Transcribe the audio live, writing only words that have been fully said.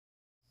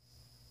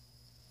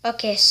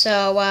Okay,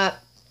 so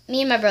me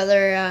and my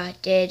brother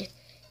did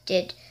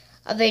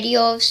a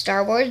video of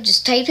Star Wars.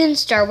 Just type in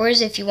Star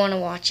Wars if you want to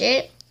watch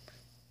it.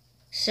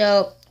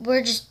 So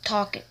we're just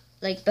talking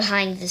like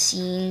behind the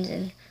scenes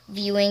and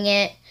viewing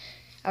it.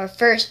 Our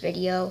first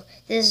video.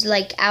 This is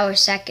like our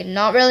second.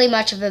 Not really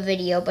much of a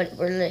video, but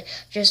we're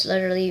just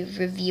literally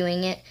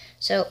reviewing it.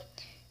 So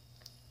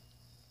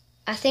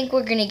I think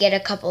we're gonna get a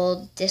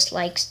couple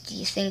dislikes. Do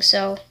you think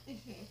so?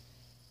 Mm-hmm.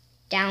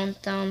 Down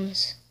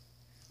thumbs.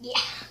 Yeah.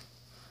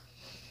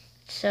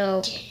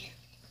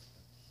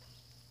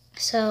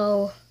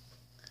 So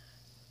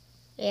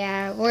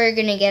yeah, we're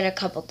gonna get a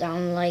couple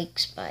down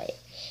likes, but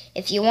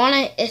if you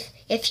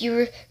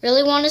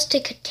really want us to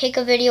take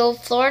a video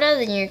of Florida,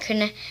 then you're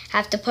gonna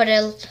have to put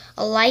a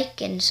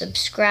like and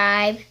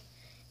subscribe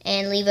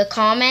and leave a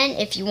comment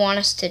if you want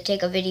us to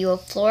take a video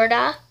of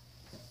Florida,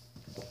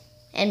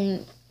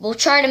 and we'll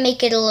try to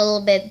make it a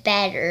little bit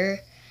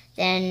better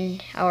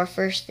than our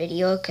first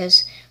video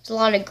because it's a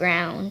lot of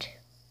ground.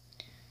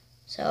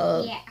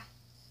 So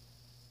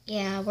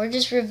yeah, we're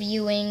just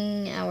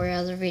reviewing our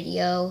other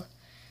video.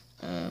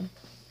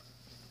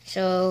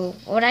 So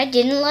what I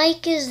didn't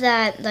like is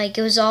that like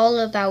it was all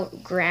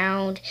about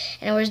ground,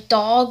 and our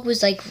dog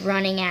was like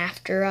running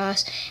after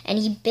us, and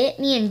he bit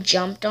me and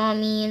jumped on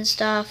me and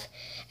stuff,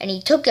 and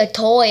he took a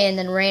toy and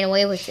then ran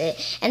away with it,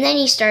 and then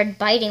he started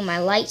biting my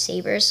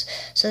lightsabers.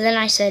 So then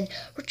I said,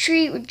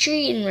 "Retreat,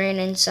 retreat," and ran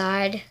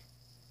inside.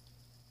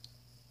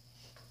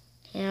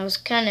 And it was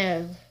kind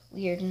of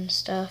weird and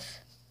stuff.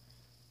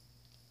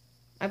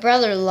 My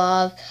brother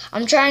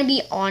I'm trying to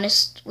be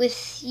honest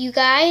with you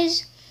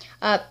guys.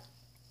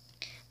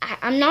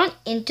 I'm not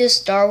into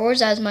Star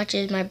Wars as much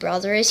as my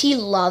brother is. He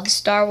loves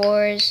Star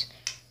Wars.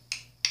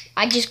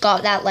 I just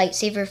got that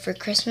lightsaber for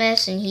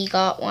Christmas, and he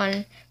got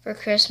one for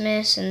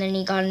Christmas, and then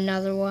he got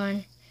another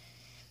one.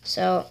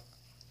 So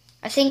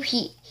I think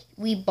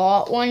we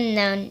bought one, and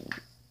then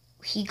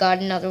he got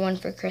another one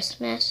for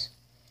Christmas.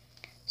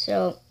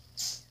 So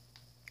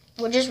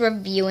we're just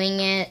reviewing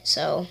it.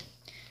 So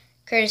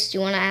Curtis, do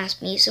you want to ask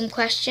me some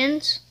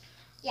questions?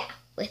 Yeah.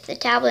 With the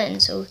tablet,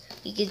 and so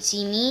you can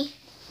see me.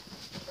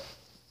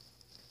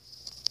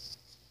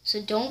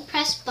 So don't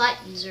press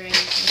buttons or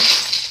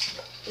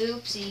anything.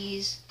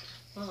 Oopsies.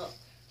 Oh.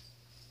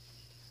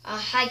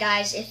 Hi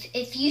guys.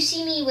 If you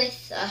see me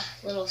with a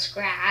little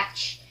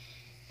scratch,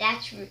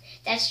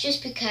 that's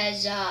just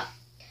because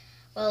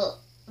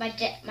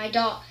my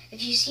dog.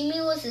 If you see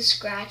me with a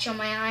scratch on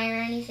my eye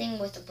or anything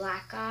with a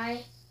black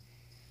eye,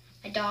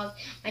 my dog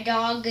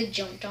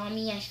jumped on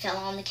me. I fell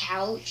on the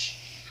couch.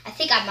 I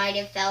think I might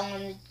have fell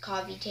on the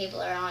coffee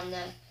table or on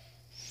the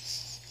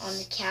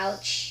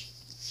couch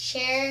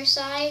chair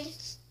side,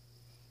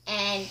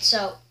 and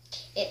so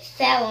it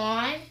fell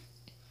on.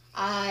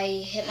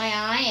 I hit my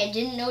eye. I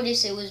didn't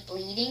notice it was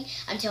bleeding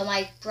until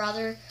my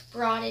brother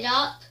brought it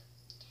up,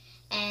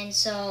 and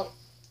so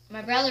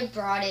my brother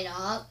brought it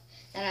up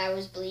that I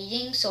was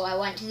bleeding, so I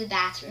went to the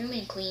bathroom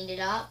and cleaned it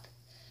up.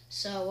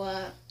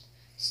 So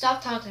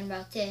stop talking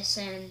about this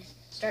and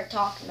start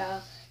talking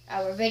about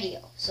our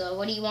video. So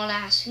what do you want to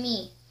ask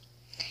me?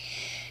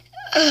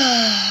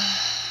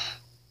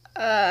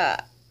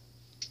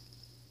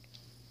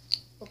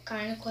 What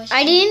kind of question?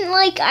 I didn't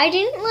like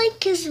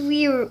because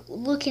we were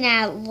looking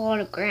at a lot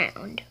of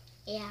ground.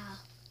 Yeah.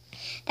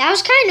 That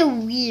was kind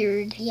of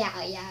weird. Yeah,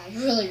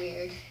 really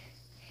weird.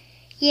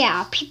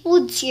 Yeah, people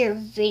would see our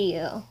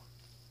video.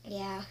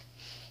 Yeah.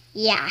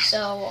 Yeah.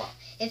 So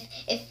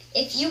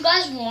if you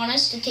guys want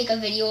us to take a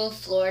video of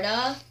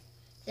Florida,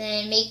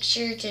 then make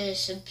sure to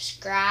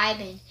subscribe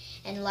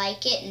and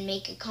like it, and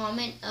make a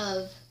comment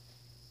of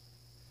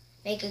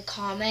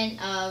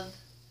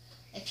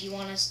if you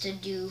want us to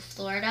do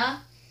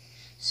Florida.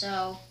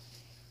 So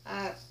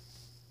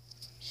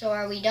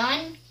are we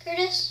done,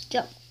 Curtis?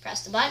 Yep.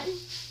 Press the button.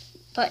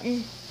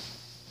 Button.